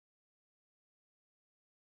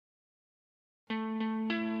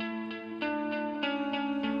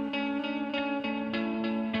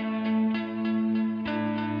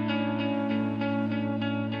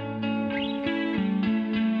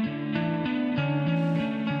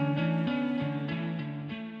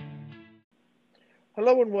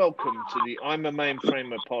Hello and welcome to the I'm a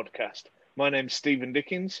Mainframer podcast. My name's Stephen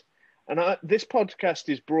Dickens, and this podcast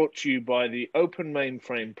is brought to you by the Open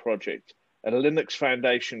Mainframe Project, a Linux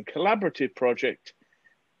Foundation collaborative project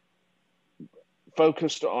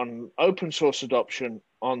focused on open source adoption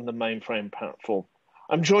on the mainframe platform.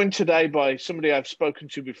 I'm joined today by somebody I've spoken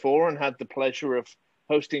to before and had the pleasure of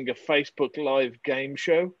hosting a Facebook Live game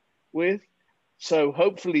show with. So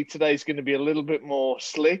hopefully today's going to be a little bit more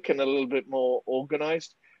slick and a little bit more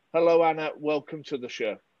organized. Hello, Anna. Welcome to the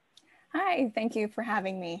show. Hi, thank you for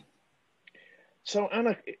having me. So,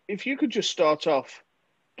 Anna, if you could just start off,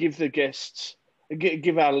 give the guests,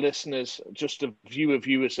 give our listeners just a view of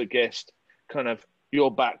you as a guest, kind of your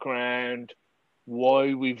background,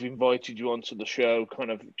 why we've invited you onto the show, kind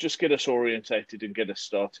of just get us orientated and get us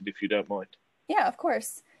started, if you don't mind. Yeah, of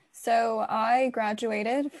course. So I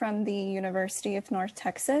graduated from the University of North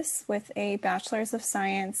Texas with a Bachelor's of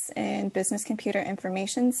Science in Business Computer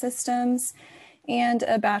Information Systems and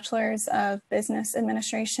a Bachelor's of Business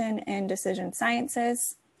Administration and Decision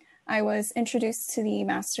Sciences. I was introduced to the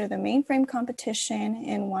Master of the Mainframe competition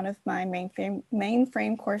in one of my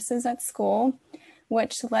mainframe courses at school,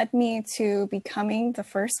 which led me to becoming the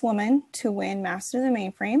first woman to win Master of the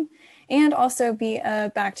Mainframe and also be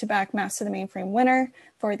a back-to-back Master of the Mainframe winner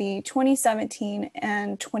for the 2017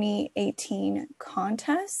 and 2018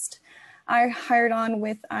 contest. I hired on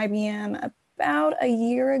with IBM about a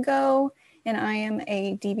year ago, and I am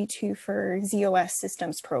a DB2 for z/OS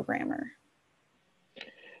systems programmer.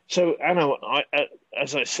 So, Anna,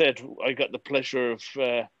 as I said, I got the pleasure of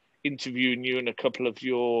interviewing you and a couple of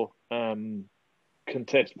your fellow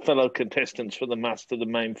contestants for the Master of the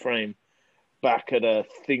Mainframe back at I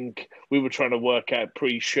think we were trying to work out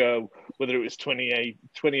pre-show whether it was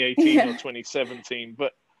 2018 or 2017,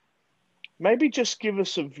 but maybe just give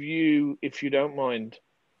us a view, if you don't mind,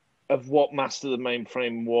 of what Master of the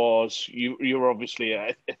Mainframe was. You're obviously,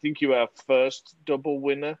 I think you were our first double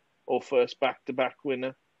winner or first back-to-back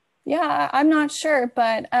winner. Yeah, I'm not sure,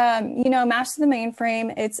 but Master of the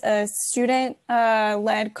Mainframe, it's a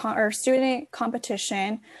student-led student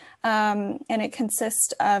competition, and it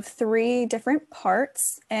consists of 3 different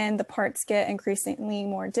parts, and the parts get increasingly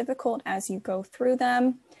more difficult as you go through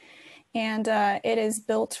them. And it is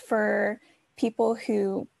built for people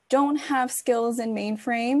who don't have skills in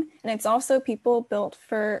mainframe, and it's also built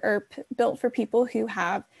for people who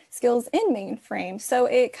have skills in mainframe. So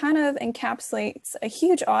it kind of encapsulates a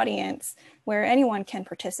huge audience where anyone can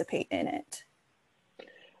participate in it.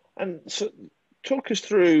 And so talk us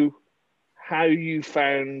through how you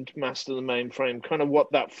found Master of the Mainframe, kind of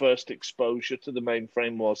what that first exposure to the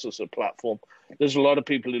mainframe was as a platform. There's a lot of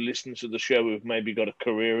people who listen to the show who've maybe got a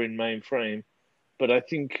career in mainframe, but I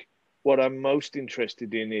think what I'm most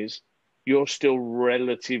interested in is you're still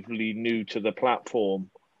relatively new to the platform.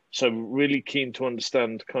 So really keen to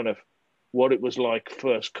understand kind of what it was like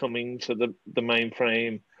first coming to the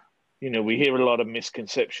mainframe. You know, we hear a lot of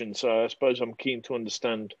misconceptions, so I suppose I'm keen to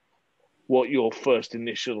understand what your first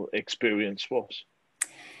initial experience was.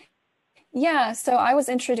 Yeah, so I was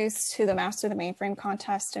introduced to the Master of the Mainframe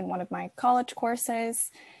contest in one of my college courses.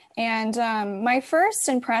 And my first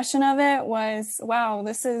impression of it was, wow,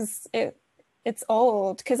 this is it. It's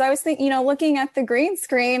old, because I was thinking, looking at the green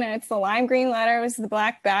screen and it's the lime green letters, the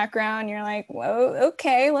black background. You're like, whoa,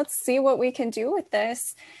 okay, let's see what we can do with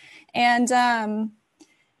this. And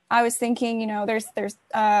I was thinking, there's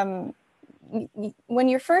when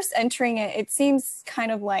you're first entering it, it seems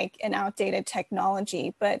kind of like an outdated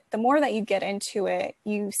technology, but the more that you get into it,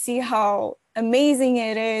 you see how amazing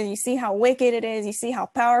it is, you see how wicked it is, you see how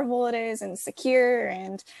powerful it is and secure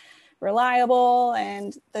and reliable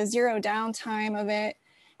and the zero downtime of it.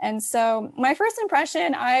 And so my first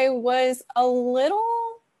impression, I was a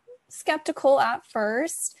little skeptical at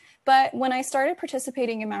first, but when I started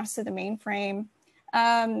participating in Master of the Mainframe,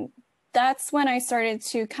 that's when I started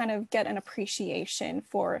to kind of get an appreciation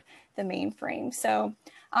for the mainframe. So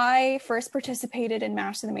I first participated in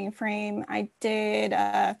Master of the Mainframe. I did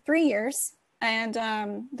 3 years, and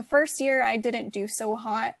the first year I didn't do so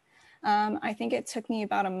hot. I think it took me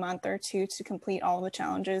about a month or 2 to complete all the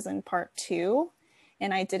challenges in part 2,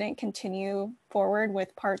 and I didn't continue forward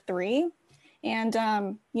with part 3. And,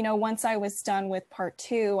 once I was done with part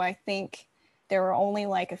 2, I think there were only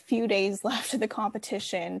like a few days left of the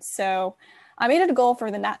competition. So I made it a goal for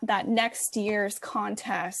that next year's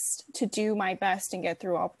contest to do my best and get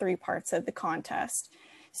through all 3 parts of the contest.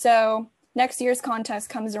 So next year's contest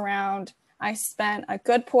comes around. I spent a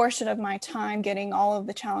good portion of my time getting all of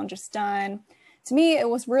the challenges done. To me, it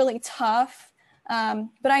was really tough,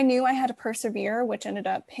 but I knew I had to persevere, which ended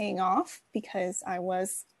up paying off because I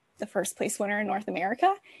was the first place winner in North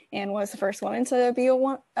America and was the first woman to be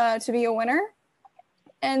a winner.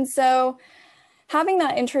 And so having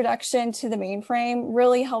that introduction to the mainframe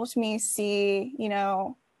really helped me see, you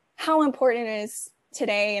know, how important it is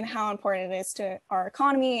today and how important it is to our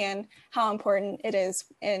economy and how important it is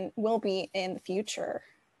and will be in the future.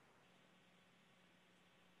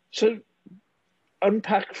 So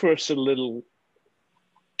unpack for us a little.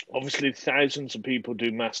 Obviously, thousands of people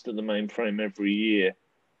do master the mainframe every year.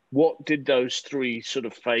 What did those three sort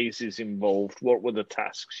of phases involve? What were the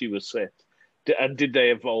tasks you were set? And did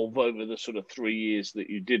they evolve over the sort of 3 years that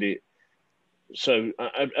you did it? So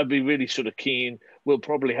I'd be really sort of keen. We'll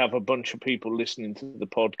probably have a bunch of people listening to the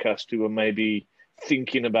podcast who are maybe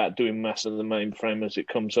thinking about doing master the mainframe as it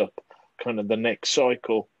comes up kind of the next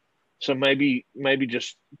cycle. So maybe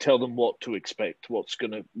just tell them what to expect, what's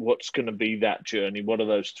gonna be that journey. What are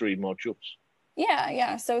those three modules?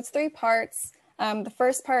 Yeah. So it's 3 parts. The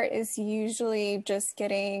first part is usually just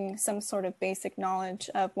getting some sort of basic knowledge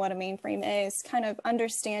of what a mainframe is, kind of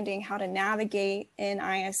understanding how to navigate in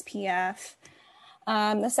ISPF.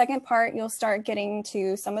 The second part, you'll start getting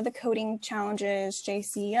to some of the coding challenges,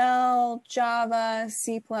 JCL, Java,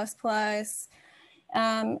 C++.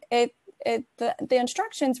 The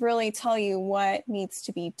instructions really tell you what needs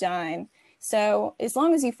to be done. So as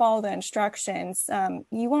long as you follow the instructions,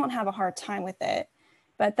 you won't have a hard time with it.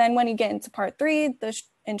 But then when you get into part 3, the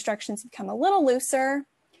instructions become a little looser.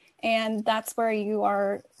 And that's where you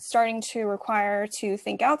are starting to require to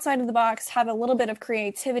think outside of the box, have a little bit of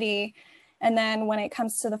creativity. And then when it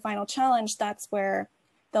comes to the final challenge, that's where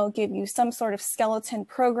they'll give you some sort of skeleton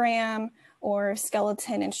program or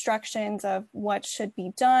skeleton instructions of what should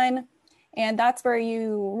be done. And that's where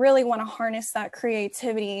you really want to harness that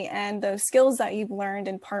creativity and those skills that you've learned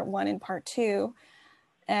in part 1 and part 2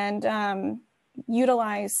 and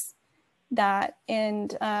utilize that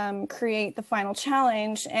and create the final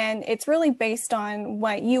challenge. And it's really based on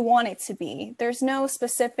what you want it to be. There's no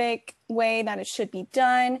specific way that it should be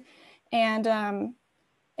done. And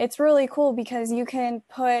it's really cool because you can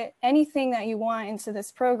put anything that you want into this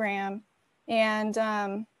program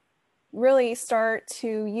and really start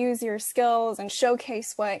to use your skills and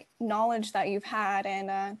showcase what knowledge that you've had,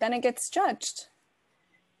 and then it gets judged.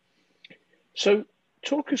 So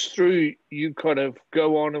talk us through, you kind of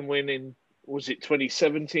go on and win in, was it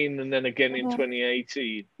 2017 and then again in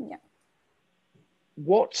 2018? Yeah.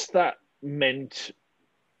 What's that meant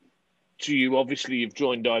to you? Obviously, you've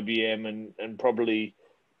joined IBM and probably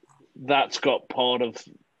that's got part of,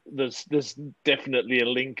 there's definitely a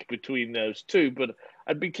link between those two, but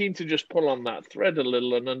I'd be keen to just pull on that thread a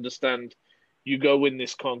little and understand, you go win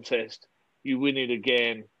this contest, you win it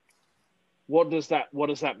again. What does that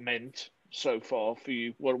meant so far for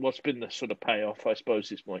you? What's been the sort of payoff, I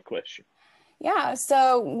suppose, is my question. Yeah,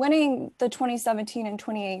 so winning the 2017 and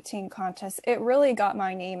 2018 contest, it really got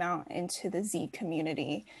my name out into the Z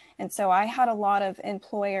community. And so I had a lot of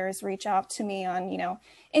employers reach out to me on,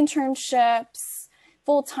 internships,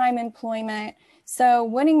 full-time employment. So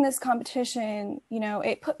winning this competition,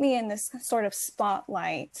 it put me in this sort of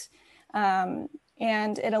spotlight, and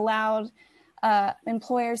it allowed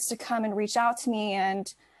employers to come and reach out to me.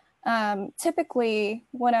 And typically,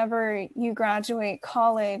 whenever you graduate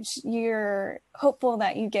college, you're hopeful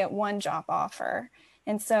that you get one job offer.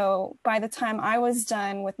 And so by the time I was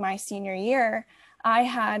done with my senior year, I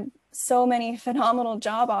had so many phenomenal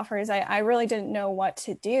job offers. I really didn't know what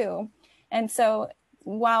to do. And so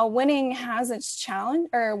while winning has its challenge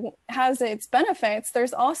or has its benefits,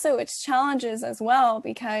 there's also its challenges as well,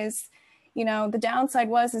 because the downside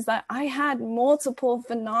is that I had multiple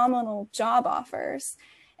phenomenal job offers.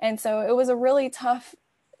 And so it was a really tough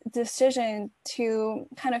decision to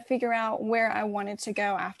kind of figure out where I wanted to go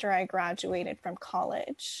after I graduated from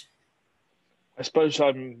college. I suppose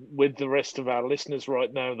I'm with the rest of our listeners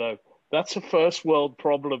right now, though. That's a first world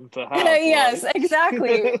problem to have. Yes, right?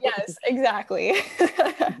 Exactly. Yes, exactly.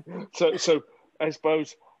 So I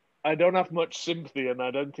suppose I don't have much sympathy, and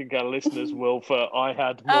I don't think our listeners will, for I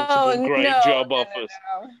had multiple great job offers.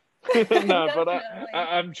 No, but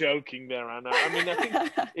I'm joking there, Anna. I mean,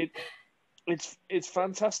 I think it's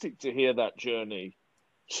fantastic to hear that journey.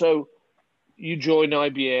 So you join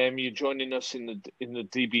IBM, you're joining us in the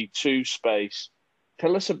DB2 space.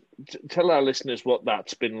 Tell our listeners what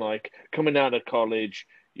that's been like coming out of college.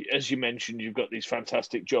 As you mentioned, you've got these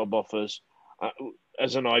fantastic job offers.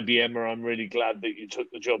 As an IBMer, I'm really glad that you took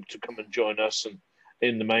the job to come and join us and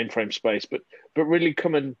in the mainframe space. But really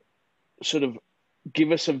come and sort of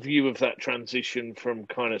give us a view of that transition from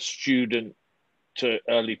kind of student to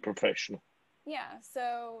early professional. Yeah,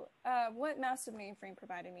 so what Master the Mainframe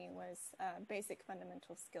provided me was basic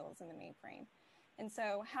fundamental skills in the mainframe. And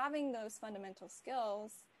so having those fundamental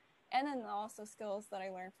skills, and then also skills that I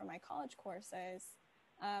learned from my college courses,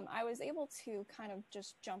 I was able to kind of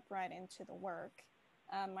just jump right into the work.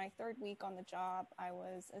 My third week on the job, I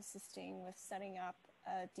was assisting with setting up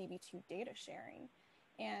DB2 data sharing.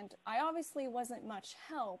 And I obviously wasn't much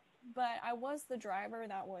help, but I was the driver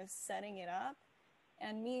that was setting it up.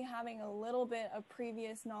 And me having a little bit of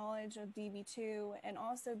previous knowledge of DB2 and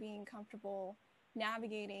also being comfortable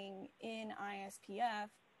navigating in ISPF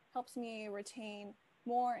helps me retain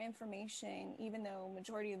more information, even though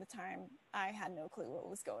majority of the time I had no clue what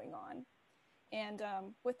was going on. And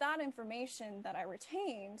with that information that I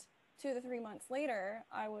retained, 2 to 3 months later,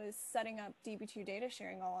 I was setting up DB2 data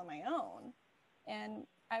sharing all on my own. And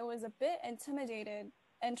I was a bit intimidated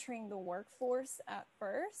entering the workforce at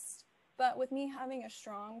first, but with me having a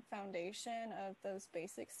strong foundation of those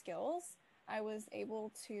basic skills, I was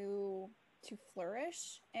able to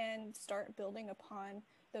flourish and start building upon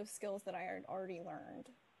those skills that I had already learned.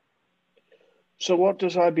 So what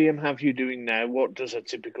does IBM have you doing now? What does a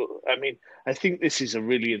typical, I mean, I think this is a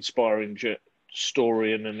really inspiring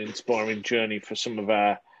story and an inspiring journey for some of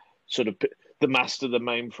our sort of the master, the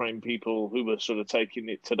mainframe people who are sort of taking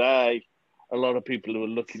it today. A lot of people who are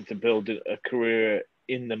looking to build a career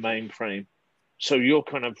in the mainframe. So you're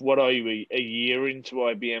kind of, what are you, a year into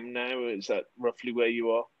IBM now? Is that roughly where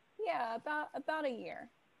you are? Yeah, about a year.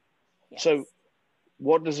 Yes. So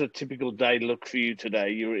what does a typical day look for you today?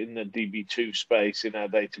 You're in the DB2 space in our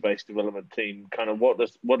database development team. Kind of what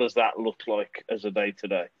does that look like as a day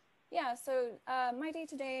today? Yeah, so my day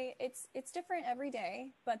to day, it's different every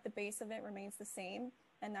day, but the base of it remains the same,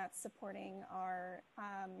 and that's supporting our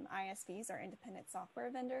ISVs, our independent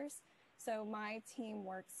software vendors. So my team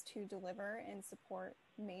works to deliver and support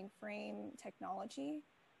mainframe technology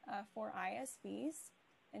for ISVs.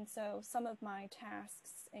 And so some of my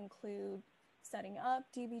tasks include setting up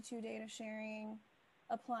DB2 data sharing,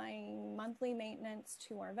 applying monthly maintenance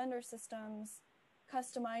to our vendor systems,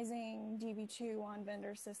 customizing DB2 on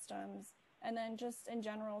vendor systems, and then just in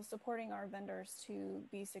general supporting our vendors to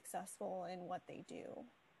be successful in what they do.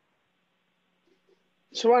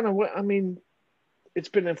 So Anna, I mean, it's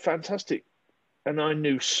been a fantastic, and I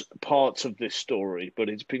knew parts of this story, but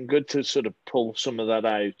it's been good to sort of pull some of that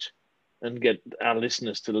out and get our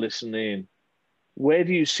listeners to listen in. Where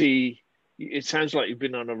do you see? It sounds like you've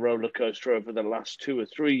been on a roller coaster over the last 2 or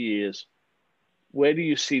 3 years. Where do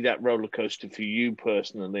you see that roller coaster for you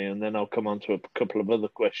personally? And then I'll come on to a couple of other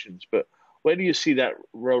questions. But where do you see that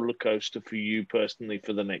roller coaster for you personally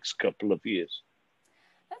for the next couple of years?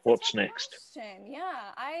 That's What's a tough next? question.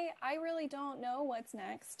 Yeah, I really don't know what's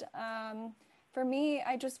next. For me,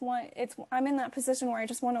 I'm in that position where I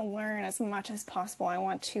just want to learn as much as possible. I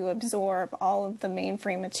want to absorb all of the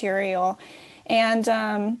mainframe material. And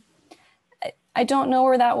I don't know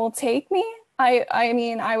where that will take me. I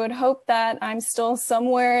mean, I would hope that I'm still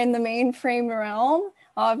somewhere in the mainframe realm,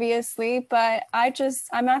 obviously, but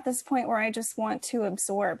I'm at this point where I just want to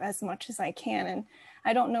absorb as much as I can. And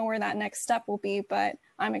I don't know where that next step will be, but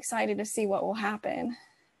I'm excited to see what will happen.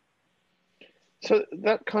 So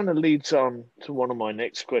that kind of leads on to one of my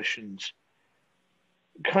next questions.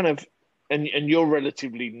 Kind of, and you're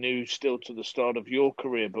relatively new still to the start of your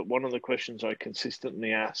career, but one of the questions I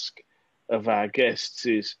consistently ask of our guests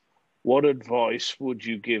is, what advice would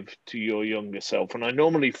you give to your younger self? And I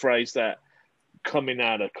normally phrase that coming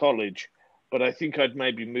out of college, but I think I'd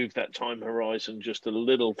maybe move that time horizon just a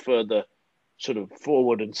little further sort of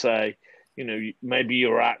forward and say, maybe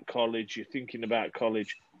you're at college, you're thinking about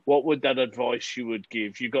college. What would that advice you would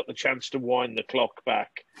give? You got the chance to wind the clock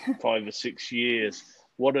back 5 or 6 years.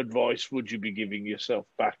 What advice would you be giving yourself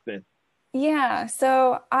back then? Yeah,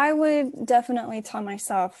 so I would definitely tell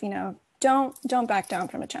myself, don't back down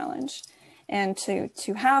from a challenge, and to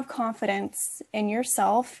have confidence in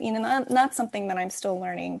yourself. That's something that I'm still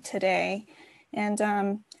learning today.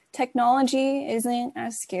 And technology isn't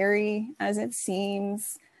as scary as it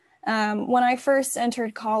seems. When I first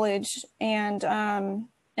entered college and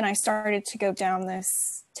I started to go down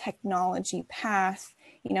this technology path,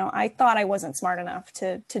 I thought I wasn't smart enough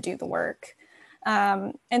to do the work.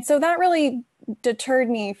 And so that really deterred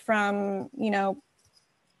me from,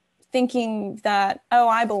 thinking that, oh,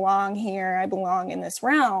 I belong here, I belong in this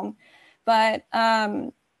realm. But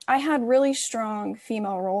I had really strong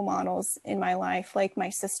female role models in my life, like my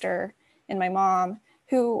sister and my mom,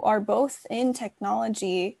 who are both in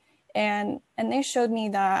technology. And they showed me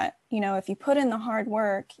that, if you put in the hard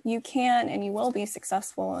work, you can and you will be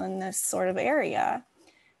successful in this sort of area.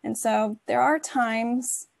 And so there are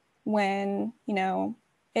times when,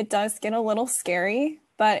 it does get a little scary,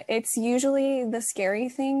 but it's usually the scary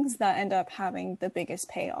things that end up having the biggest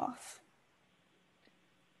payoff.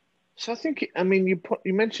 So I think, I mean,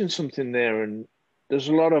 you mentioned something there, and there's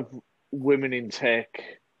a lot of women in tech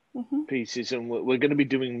Hmm. pieces, and we're going to be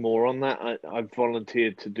doing more on that. I've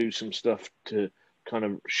volunteered to do some stuff to kind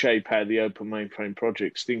of shape how the Open Mainframe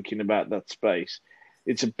project's thinking about that space.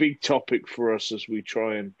 It's a big topic for us as we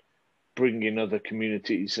try and bring in other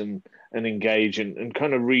communities and engage and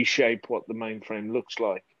kind of reshape what the mainframe looks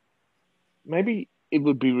like. Maybe it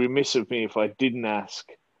would be remiss of me if I didn't ask,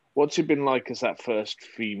 what's it been like as that first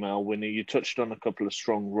female winner? You touched on a couple of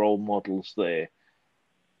strong role models there.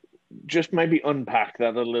 Just maybe unpack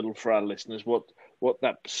that a little for our listeners, what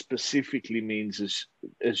that specifically means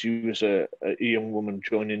as you as a young woman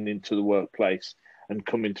joining into the workplace and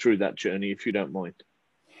coming through that journey, if you don't mind.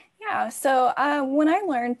 Yeah, so when I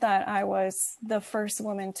learned that I was the first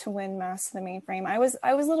woman to win Master of the Mainframe, I was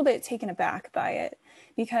a little bit taken aback by it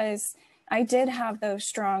because I did have those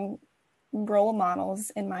strong role models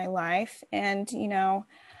in my life, and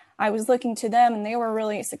I was looking to them, and they were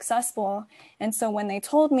really successful. And so when they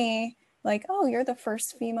told me, like, "Oh, you're the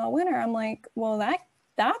first female winner," I'm like, "Well,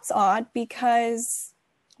 that's odd because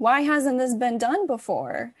why hasn't this been done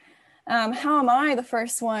before?" How am I the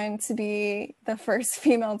first one to be the first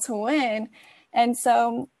female to win? And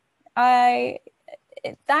so I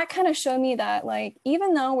that kind of showed me that, like,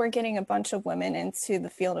 even though we're getting a bunch of women into the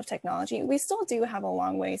field of technology, we still do have a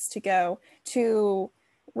long ways to go to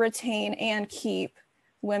retain and keep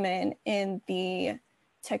women in the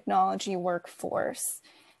technology workforce.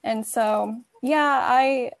 And so,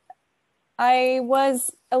 yeah, I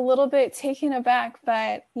was a little bit taken aback,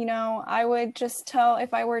 but I would just tell,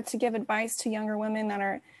 if I were to give advice to younger women that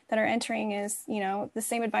are entering, is the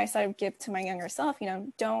same advice I would give to my younger self.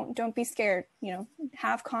 Don't be scared.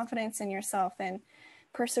 Have confidence in yourself and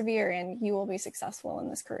persevere, and you will be successful in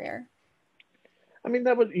this career. I mean,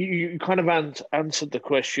 that was you kind of answered the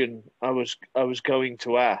question I was going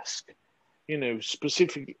to ask.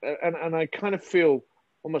 Specifically, and I kind of feel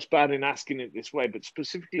almost bad in asking it this way, but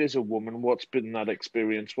specifically as a woman, what's been that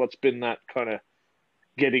experience? What's been that kind of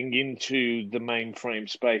getting into the mainframe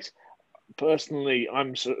space? Personally,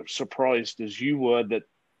 I'm surprised as you were that,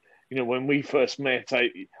 when we first met,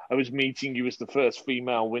 I was meeting you as the first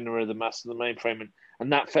female winner of the Master of the Mainframe,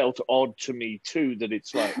 and that felt odd to me too, that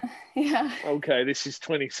it's like, Yeah. okay, this is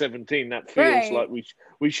 2017. That feels Right. like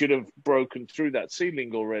we should have broken through that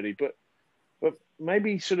ceiling already. But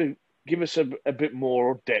maybe sort of give us a bit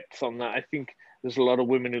more depth on that. I think there's a lot of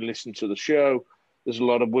women who listen to the show. There's a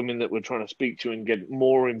lot of women that we're trying to speak to and get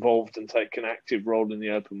more involved and take an active role in the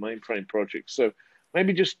Open Mainframe project. So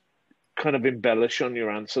maybe just kind of embellish on your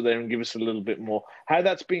answer there and give us a little bit more. How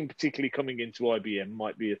that's been particularly coming into IBM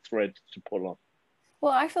might be a thread to pull on.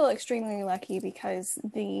 Well, I feel extremely lucky because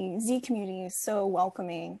the Z community is so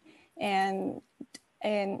welcoming, and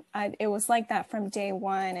it was like that from day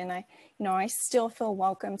one, and I still feel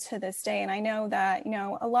welcome to this day. And I know that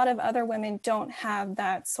a lot of other women don't have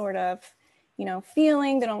that sort of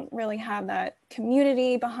feeling. They don't really have that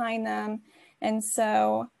community behind them, and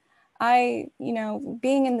so being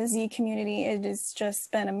in the Z community, it has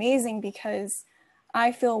just been amazing because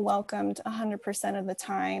I feel welcomed 100% of the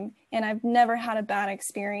time, and I've never had a bad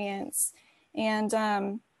experience. And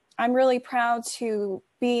I'm really proud to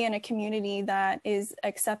be in a community that is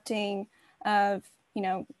accepting of,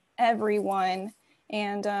 everyone,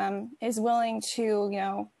 and is willing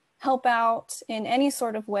to, help out in any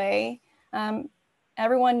sort of way.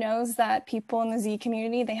 Everyone knows that people in the Z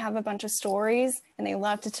community, they have a bunch of stories and they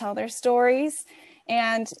love to tell their stories.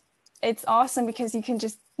 And it's awesome because you can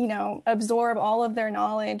just, absorb all of their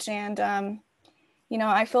knowledge. And,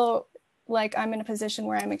 I feel like I'm in a position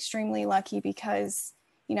where I'm extremely lucky because,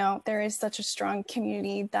 there is such a strong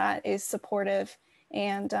community that is supportive.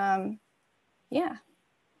 And yeah.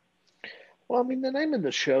 Well, I mean, the name of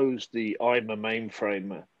the show's the I'm a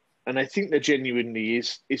Mainframer. And I think there genuinely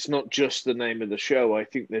is, it's not just the name of the show. I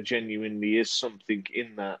think there genuinely is something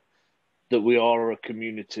in that we are a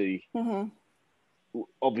community. Mm-hmm.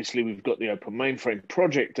 Obviously, we've got the Open Mainframe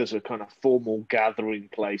project as a kind of formal gathering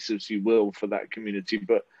place, as you will, for that community.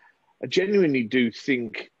 But I genuinely do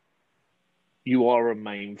think you are a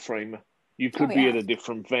mainframer. You Oh, could be yeah. at a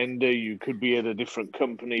different vendor, you could be at a different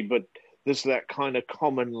company, but there's that kind of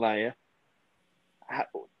common layer.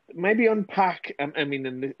 Maybe unpack, I mean,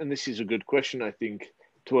 and this is a good question, I think,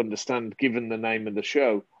 to understand, given the name of the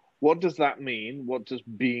show. What does that mean? What does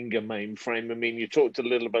being a mainframe? I mean, you talked a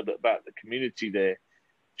little bit about the community there.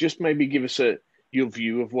 Just maybe give us your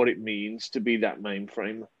view of what it means to be that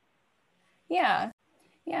mainframer. Yeah.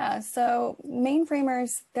 Yeah, so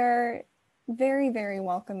mainframers, they're very, very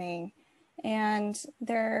welcoming, and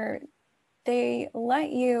they let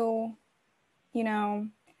you, you know,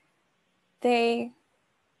 they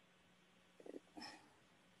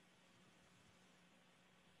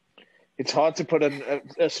It's hard to put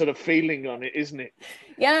a sort of feeling on it, isn't it,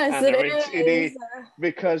 yes, Anna? it It is is.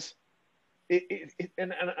 because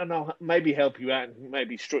and I'll maybe help you out and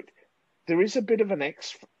maybe struck. There is a bit of an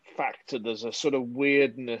X factor. There's a sort of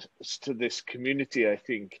weirdness to this community, I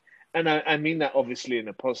think, and I mean that obviously in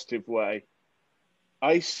a positive way.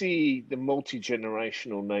 I see the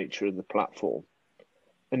multi-generational nature of the platform,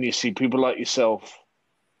 and you see people like yourself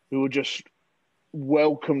who are just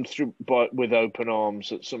welcomed through with open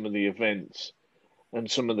arms at some of the events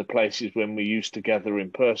and some of the places when we used to gather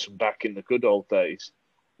in person back in the good old days.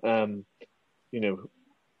 Um, you know,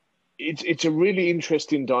 it's a really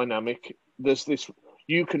interesting dynamic. There's this,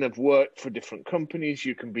 you can have worked for different companies,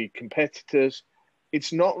 you can be competitors.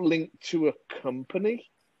 It's not linked to a company,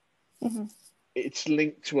 Mhm. it's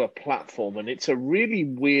linked to a platform, and it's a really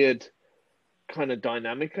weird kind of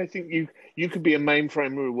dynamic. I think you could be a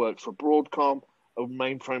mainframer who works for Broadcom, a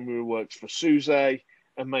mainframer who works for SUSE,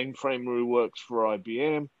 a mainframer who works for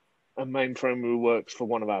IBM, a mainframer who works for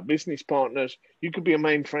one of our business partners. You could be a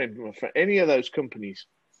mainframer for any of those companies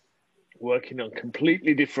working on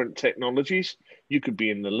completely different technologies. You could be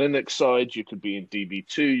in the Linux side, you could be in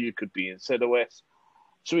DB2, you could be in ZOS.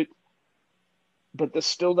 So it, but there's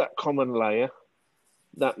still that common layer,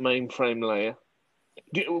 that mainframe layer.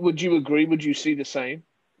 Would you agree? Would you see the same?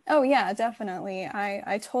 Oh yeah, definitely.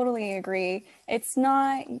 I totally agree. It's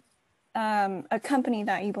not a company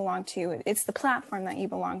that you belong to. It's the platform that you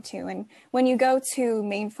belong to. And when you go to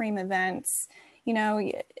mainframe events, you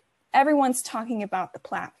know, everyone's talking about the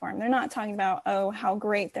platform. They're not talking about, oh, how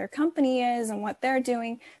great their company is and what they're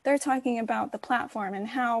doing. They're talking about the platform and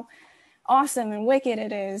how awesome and wicked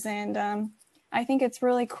it is. And I think it's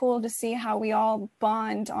really cool to see how we all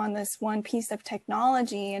bond on this one piece of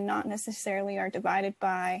technology and not necessarily are divided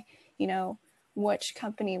by, you know, which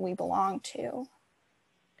company we belong to.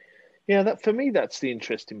 Yeah, that for me, that's the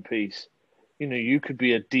interesting piece. You could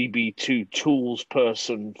be a DB2 tools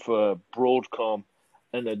person for Broadcom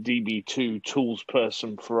and a DB2 tools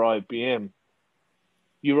person for IBM.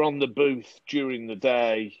 You're on the booth during the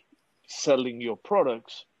day selling your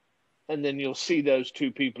products, and then you'll see those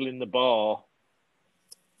two people in the bar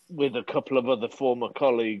with a couple of other former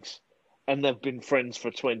colleagues, and they've been friends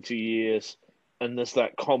for 20 years, and there's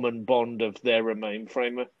that common bond of they're a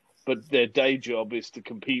mainframer, but their day job is to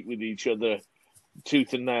compete with each other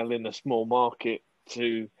tooth and nail in a small market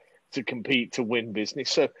to compete to win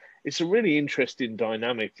business. So it's a really interesting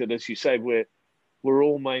dynamic that, as you say, we're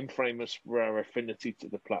all mainframers for our affinity to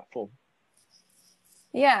the platform.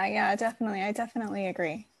 Yeah, yeah, definitely. I definitely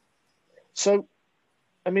agree. So,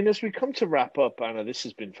 I mean, as we come to wrap up, Anna, this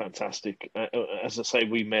has been fantastic. As I say,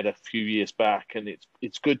 we met a few years back, and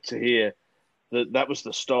it's good to hear that that was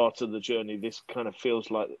the start of the journey. This kind of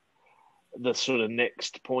feels like the sort of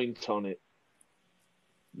next point on it.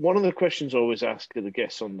 One of the questions I always ask the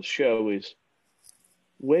guests on the show is,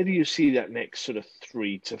 where do you see that next sort of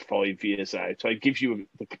 3 to 5 years out? I give you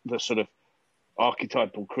the sort of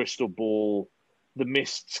archetypal crystal ball. The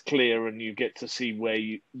mist's clear, and you get to see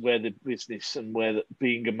where the business and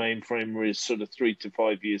being a mainframer is sort of 3 to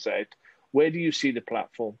 5 years out. Where do you see the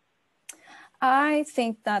platform? I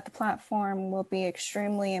think that the platform will be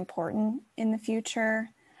extremely important in the future.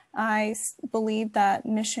 Believe that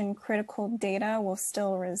mission critical data will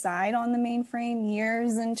still reside on the mainframe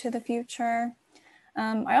years into the future.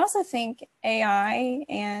 I also think AI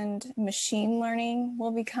and machine learning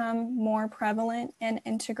will become more prevalent and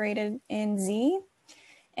integrated in Z.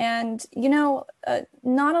 And,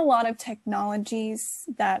 not a lot of technologies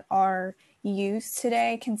that are used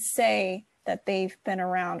today can say that they've been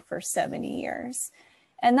around for 70 years.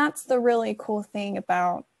 And that's the really cool thing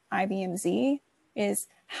about IBM Z is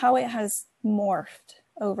how it has morphed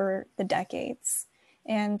over the decades.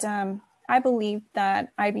 And I believe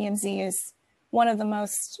that IBM Z is one of the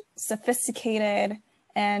most sophisticated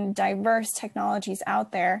and diverse technologies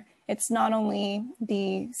out there. It's not only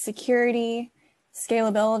the security,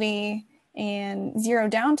 scalability, and zero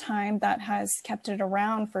downtime that has kept it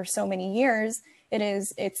around for so many years, it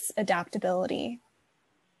is its adaptability.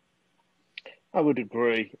 I would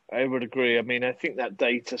agree. I would agree. I mean, I think that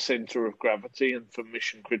data center of gravity and for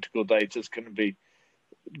mission critical data is going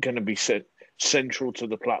to be set central to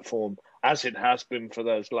the platform as it has been for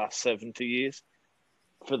those last 70 years,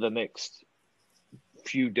 for the next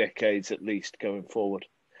few decades at least going forward.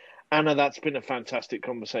 Anna, that's been a fantastic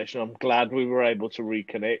conversation. I'm glad we were able to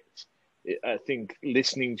reconnect. I think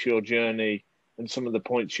listening to your journey and some of the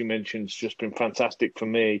points you mentioned has just been fantastic for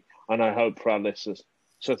me, and I hope for our listeners.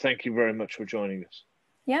 So thank you very much for joining us.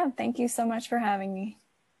 Yeah, thank you so much for having me.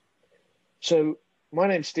 So my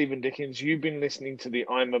name's Stephen Dickens. You've been listening to the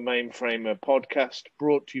I'm a Mainframer podcast,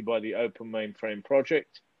 brought to you by the Open Mainframe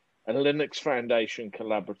Project, a Linux Foundation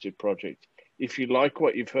collaborative project. If you like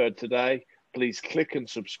what you've heard today, please click and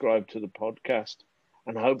subscribe to the podcast,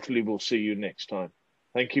 and hopefully we'll see you next time.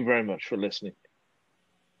 Thank you very much for listening.